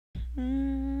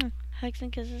Hugs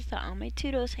and kisses to all my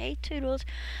Toodles. Hey Toodles,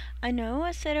 I know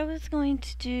I said I was going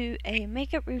to do a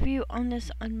makeup review on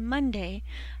this on Monday.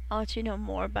 I'll let you know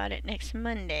more about it next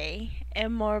Monday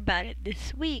and more about it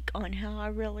this week on how I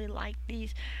really like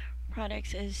these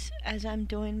products as I'm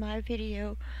doing my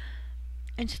video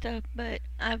and stuff. But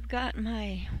I've got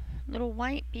my little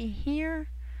white bee here,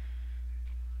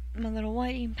 my little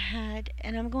whiting pad,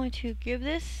 and I'm going to give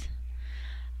this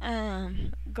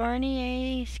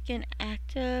Garnier Skin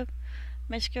Active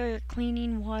Mascara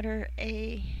Cleaning Water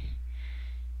a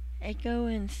go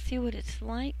and see what it's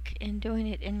like in doing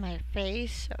it in my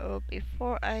face. So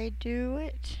before I do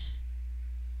it,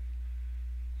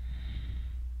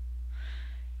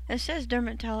 it says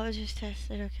dermatologist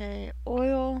tested. Okay,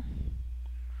 oil,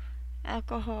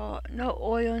 alcohol, no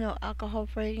oil, no alcohol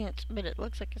fragrance, but it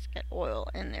looks like it's got oil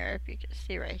in there. If you can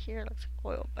see right here, it looks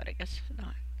like oil, but I guess it's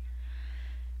not.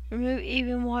 Remove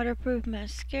even waterproof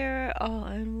mascara all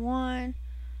in one.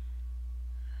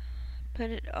 Put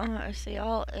it on, I see,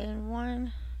 all in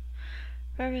one.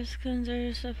 Purpose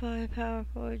cleanser, supply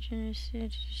powerful, generous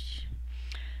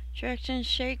directions,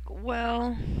 shake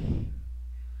well.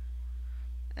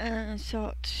 And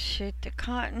salt, shake the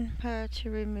cotton pad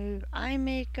to remove eye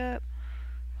makeup.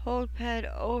 Hold pad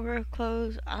over,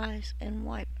 close eyes, and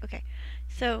wipe. Okay,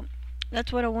 so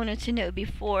that's what I wanted to know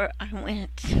before I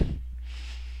went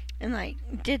and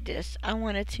did this. I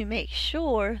wanted to make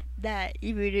sure that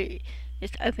you would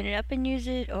just open it up and use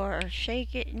it, or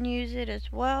shake it and use it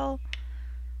as well.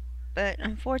 But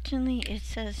unfortunately, it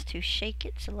says to shake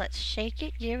it, so let's shake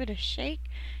it. Give it a shake.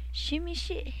 Shimmy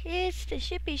shit, it's the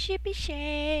shippy shippy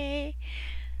shake,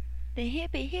 the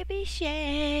hippie hippie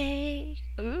shake.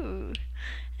 Ooh,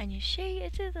 and you shake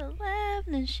it to the left,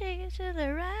 and shake it to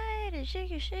the right, and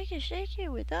shake it, shake it, shake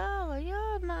it with all of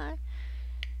your might.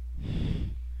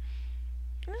 It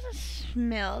doesn't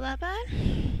smell that bad.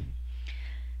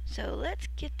 So let's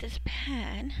get this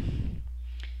pad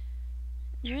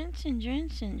drenched and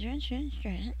drenched and drenched and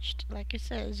drenched. Like it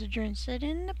says, drench it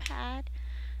in the pad.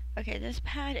 Okay, this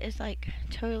pad is like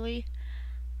totally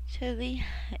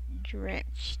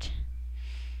drenched.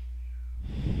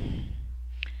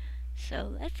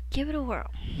 So let's give it a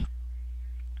whirl.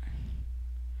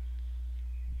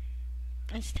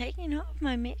 It's taking off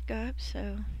my makeup,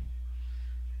 so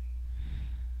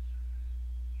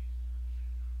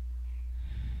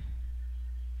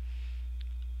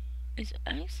it's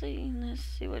actually, let's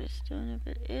see what it's doing, if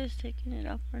it is taking it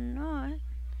off or not.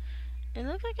 It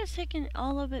looks like it's taking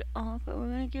all of it off, but we're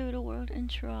going to give it a whirl and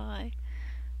try.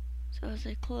 So as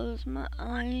I close my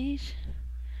eyes,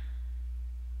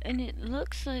 and it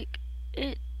looks like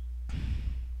it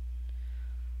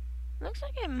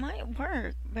might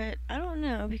work, but I don't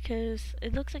know, because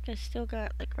it looks like I still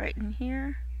got, like, right in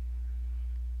here,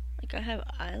 like I have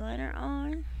eyeliner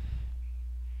on.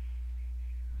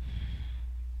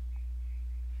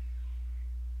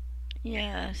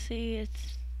 Yeah, see,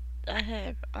 I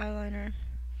have eyeliner.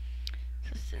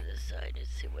 So let's to the side and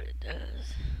see what it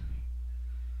does.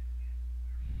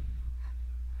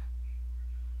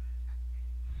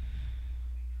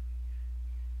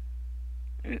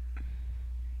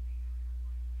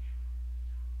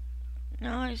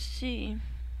 Now I see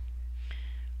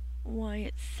why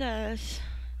it says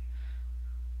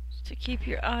to keep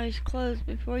your eyes closed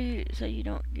before you, so you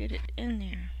don't get it in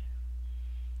there.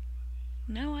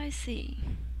 Now I see.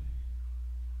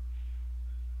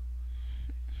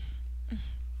 I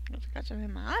got some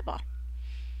in my eyeball.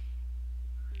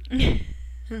 Okay,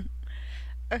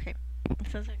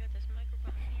 since I got this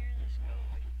microphone here, let's go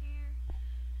over here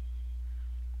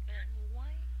and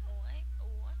wipe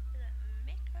that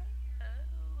makeup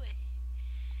away.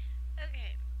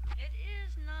 Okay, it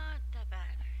is not that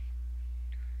bad.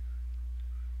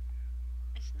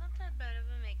 It's not that bad of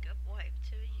a makeup wipe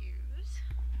to use.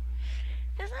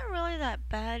 It's not really that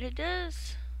bad. It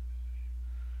does.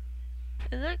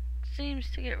 It seems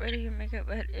to get rid of your makeup,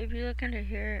 but if you look under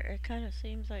here, it kind of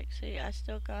seems like, see, I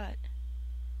still got,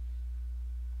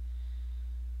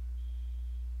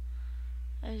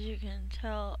 as you can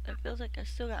tell, it feels like I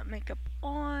still got makeup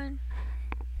on.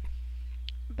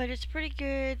 But it's pretty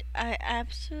good. I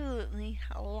absolutely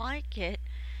like it.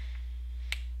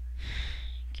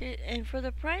 And for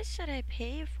the price that I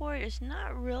paid for it, it's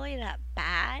not really that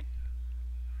bad.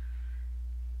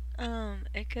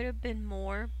 It could have been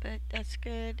more, but that's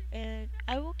good. And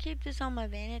I will keep this on my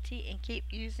vanity and keep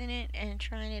using it and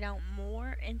trying it out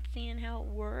more and seeing how it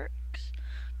works.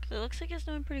 Because it looks like it's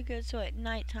doing pretty good. So at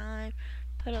nighttime,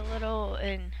 put a little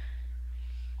and,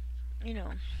 you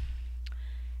know,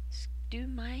 do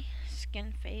my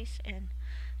skin face and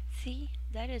See,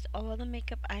 that is all the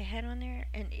makeup I had on there,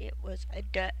 and it was a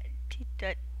dirty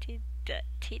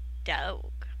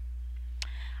dog.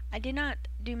 I did not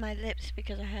do my lips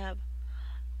because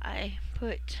I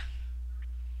put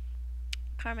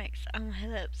Carmex on my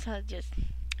lips, so I just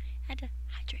had to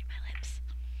hydrate my lips.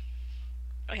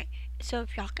 Okay, so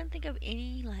if y'all can think of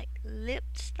any like lip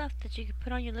stuff that you could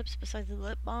put on your lips besides the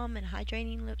lip balm and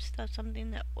hydrating lip stuff,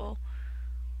 something that will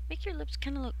make your lips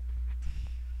kind of look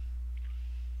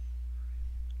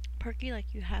perky, like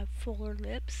you have fuller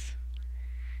lips,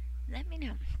 let me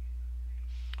know.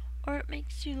 Or it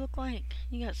makes you look like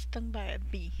you got stung by a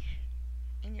bee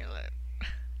in your lip.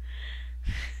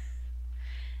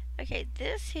 Okay,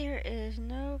 this here is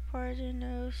no parting,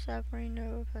 no suffering,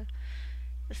 no.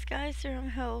 The Sky Serum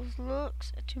helps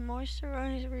looks to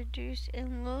moisturize, reduce,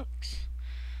 and looks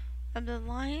of the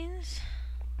lines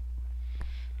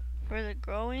for the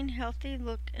growing healthy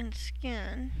look in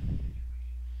skin.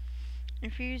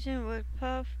 Infusing with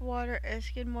puff water as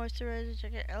skin moisturizer,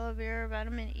 check out aloe vera,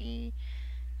 vitamin E,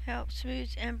 helps smooth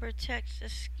and protects the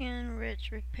skin. Rich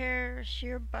repair,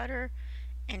 shea butter,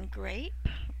 and grape.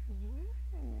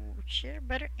 Ooh, shea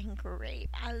butter and grape.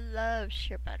 I love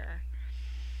shea butter.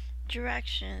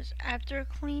 Directions: after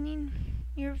cleaning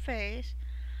your face,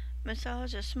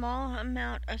 massage a small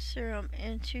amount of serum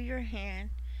into your hand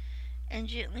and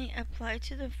gently apply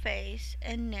to the face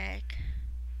and neck.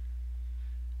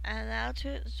 Allow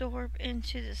to absorb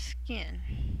into the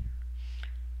skin.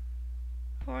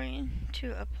 Pouring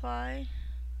to apply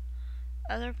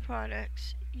other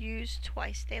products. Use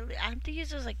twice daily. I have to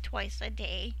use this like twice a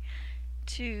day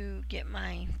to get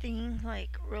my thing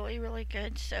like really, really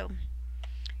good. So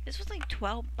this was like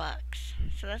 $12,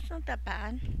 so that's not that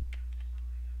bad.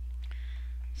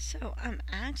 So I'm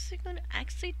actually going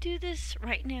to do this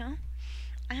right now.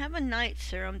 I have a night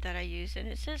serum that I use, and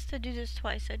it says to do this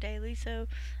twice a daily, so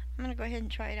I'm going to go ahead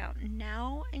and try it out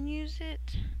now and use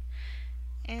it.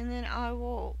 And then I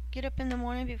will get up in the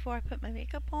morning before I put my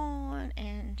makeup on,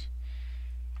 and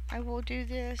I will do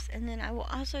this, and then I will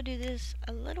also do this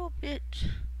a little bit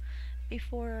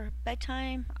before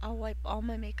bedtime. I'll wipe all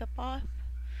my makeup off.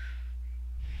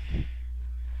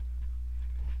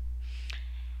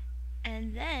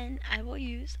 And then I will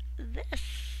use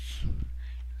this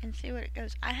and see what it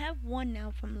goes. I have one now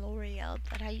from L'Oreal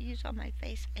that I use on my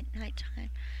face at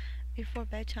nighttime before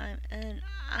bedtime, and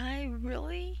I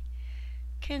really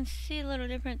can see a little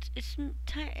difference. It's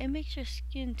tight. It makes your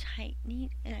skin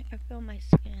tightening, and I can feel my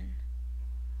skin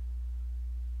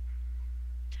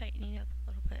tightening up a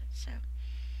little bit. So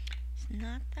it's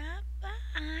not that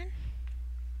bad.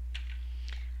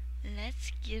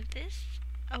 Let's give this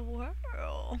a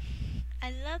whirl.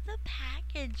 I love the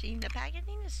packaging. The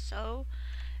packaging is so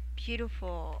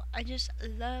beautiful. I just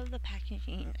love the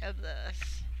packaging of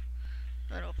this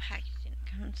little packaging it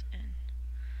comes in.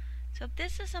 So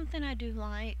this is something I do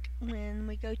like when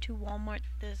we go to Walmart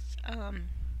this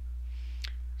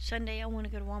Sunday. I want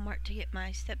to go to Walmart to get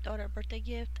my stepdaughter a birthday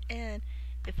gift, and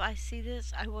if I see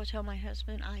this, I will tell my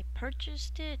husband I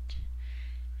purchased it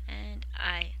and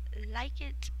I like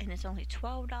it, and it's only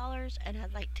 $12, and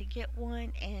I'd like to get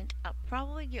one, and I'll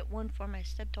probably get one for my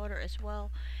stepdaughter as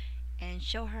well, and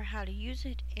show her how to use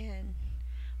it and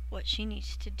what she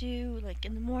needs to do, like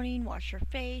in the morning, wash her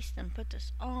face, then put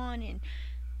this on, and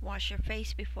wash her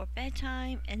face before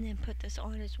bedtime, and then put this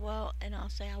on as well. And I'll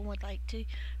say I would like to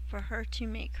for her to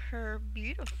make her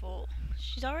beautiful.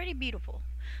 She's already beautiful,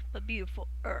 but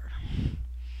beautiful-er.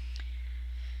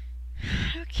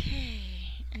 Okay,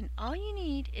 and all you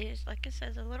need is, like it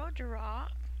says, a little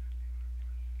drop.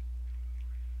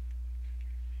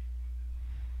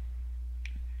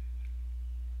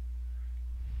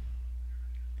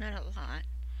 Not a lot.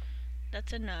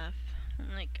 That's enough.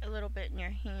 Like a little bit in your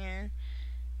hand.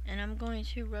 And I'm going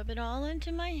to rub it all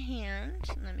into my hand.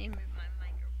 Let me move my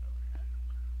microphone up.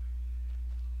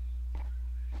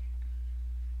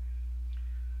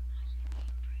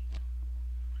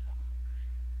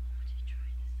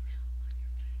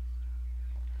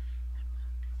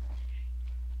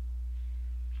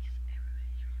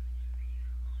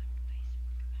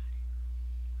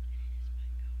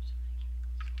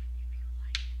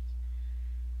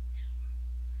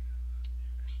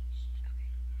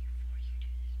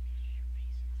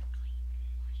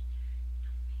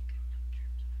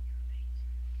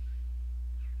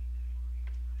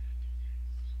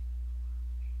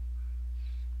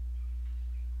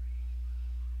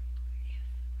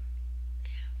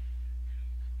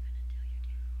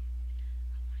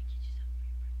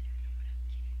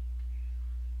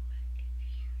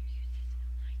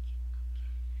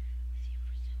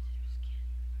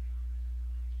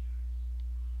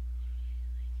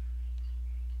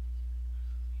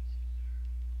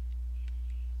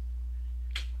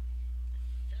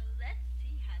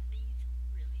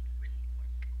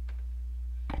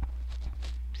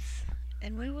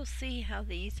 and we will see how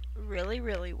these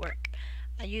really work.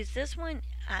 I use this one.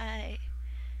 I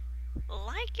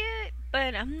like it,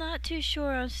 but I'm not too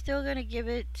sure. I'm still gonna give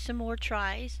it some more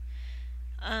tries.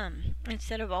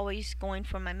 Instead of always going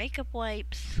for my makeup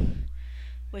wipes,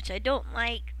 which I don't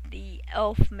like the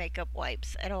e.l.f. makeup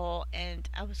wipes at all, and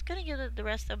I was gonna give the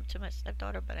rest of them to my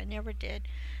stepdaughter, but I never did.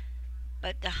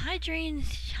 But the hydrating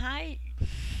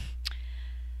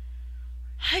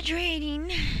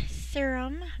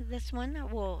serum, this one,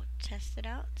 we'll test it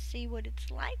out, see what it's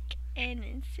like,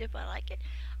 and see if I like it.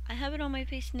 I have it on my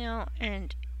face now,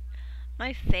 and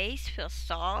my face feels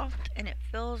soft, and it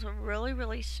feels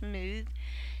really smooth,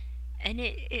 and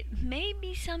it may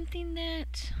be something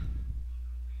that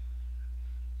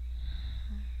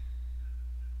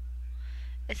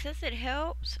it says it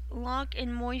helps lock in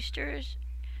moistures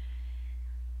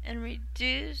and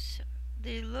reduce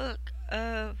the look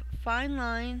of fine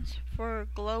lines for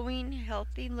glowing,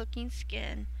 healthy looking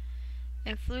skin.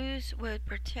 Infused with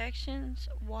protections,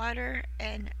 water,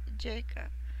 and Jacob.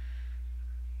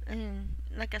 And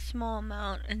like a small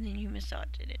amount, and then you massage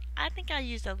it. I think I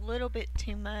used a little bit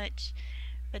too much,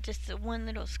 but just the one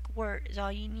little squirt is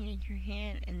all you need in your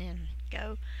hand, and then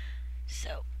go.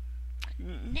 So,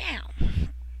 now,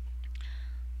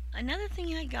 another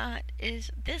thing I got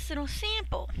is this little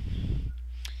sample,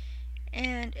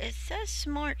 and it says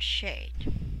Smart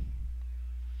Shade.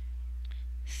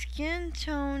 Skin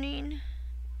toning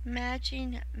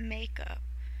matching makeup.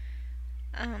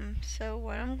 So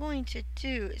what I'm going to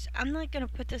do is I'm not going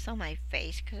to put this on my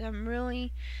face because I'm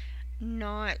really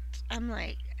not,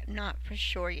 not for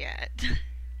sure yet.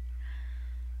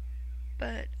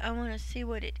 But I want to see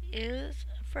what it is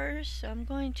first, so I'm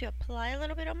going to apply a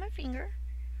little bit on my finger.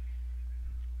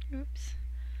 Oops.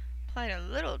 Applied a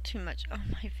little too much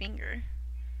on my finger.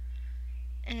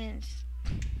 And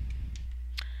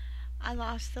I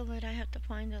lost the lid. I have to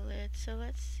find the lid. So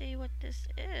let's see what this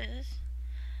is.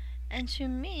 And to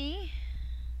me,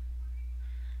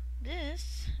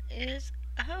 this is,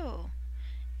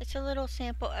 it's a little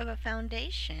sample of a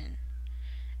foundation.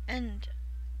 And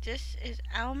this is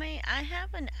Almay. I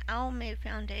have an Almay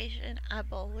foundation, I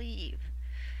believe.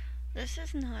 This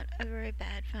is not a very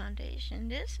bad foundation.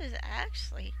 This is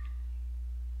actually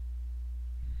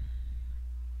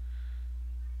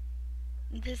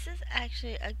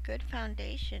a good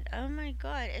foundation. Oh my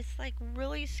god, it's like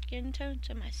really skin tone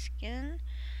to my skin.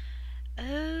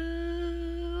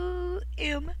 OMG!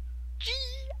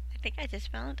 I think I just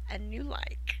found a new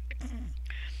like.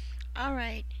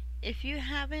 Alright, if you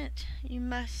haven't, you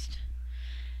must.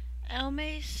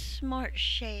 Almay Smart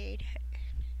Shade.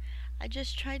 I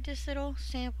just tried this little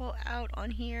sample out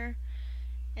on here,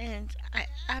 and I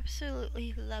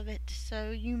absolutely love it.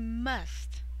 So you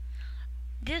must.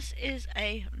 This is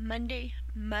a Monday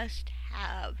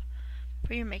must-have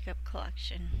for your makeup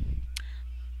collection.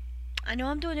 I know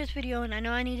I'm doing this video, and I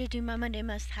know I need to do my Monday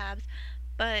must-haves,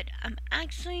 but I'm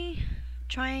actually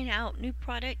trying out new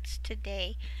products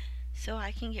today so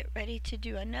I can get ready to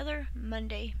do another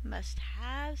Monday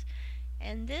must-haves.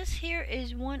 And this here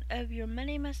is one of your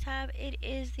Monday must-have. It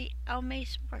is the Almay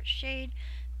Smart Shade.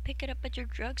 Pick it up at your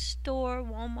drugstore,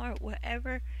 Walmart,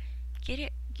 wherever. Get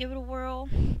it, give it a whirl.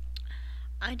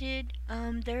 I did,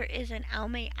 there is an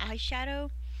Almay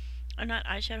eyeshadow, or not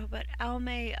eyeshadow, but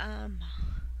Almay,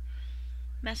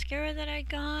 mascara that I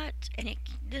got, and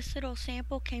this little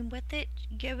sample came with it.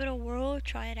 Give it a whirl,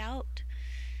 try it out,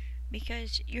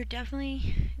 because you're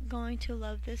definitely going to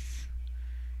love this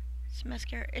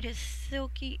mascara. It is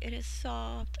silky, it is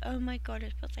soft. Oh my god,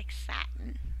 it feels like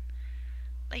satin.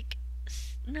 Like,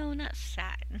 no, not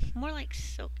satin, more like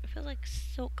silk. It feels like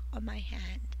silk on my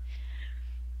hand,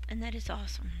 and that is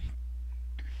awesome.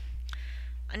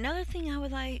 Another thing I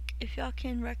would like, if y'all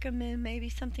can recommend maybe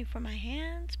something for my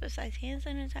hands besides hand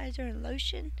sanitizer and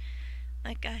lotion,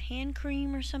 like a hand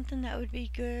cream or something, that would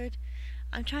be good.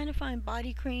 I'm trying to find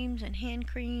body creams and hand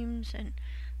creams and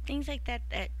things like that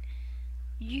that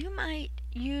you might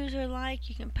use or like.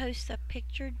 You can post a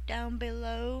picture down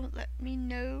below. Let me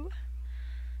know,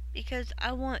 because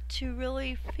I want to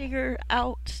really figure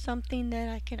out something that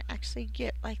I can actually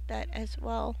get like that as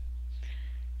well.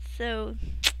 So,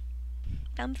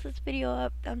 thumbs this video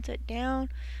up, thumbs it down.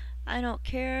 I don't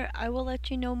care. I will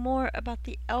let you know more about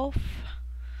the e.l.f.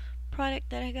 product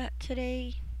that I got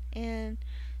today and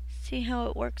see how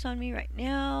it works on me right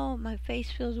now. My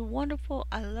face feels wonderful.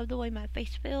 I love the way my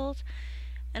face feels.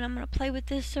 And I'm going to play with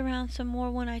this around some more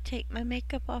when I take my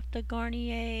makeup off the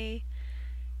Garnier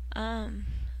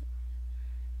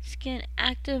Skin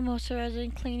Active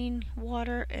Moisturizing Cleaning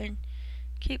Water, and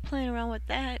keep playing around with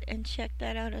that and check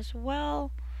that out as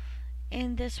well.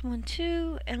 in this one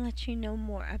too and let you know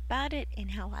more about it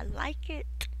and how I like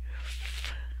it.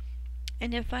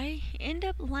 And if I end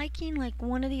up liking like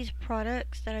one of these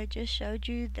products that I just showed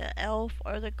you, the e.l.f.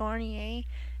 or the Garnier,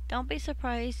 don't be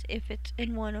surprised if it's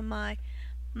in one of my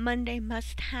Monday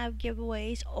must-have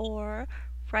giveaways or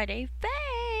Friday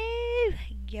fave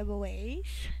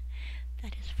giveaways.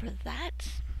 That is for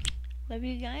that. Love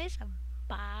you guys.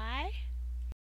 Bye.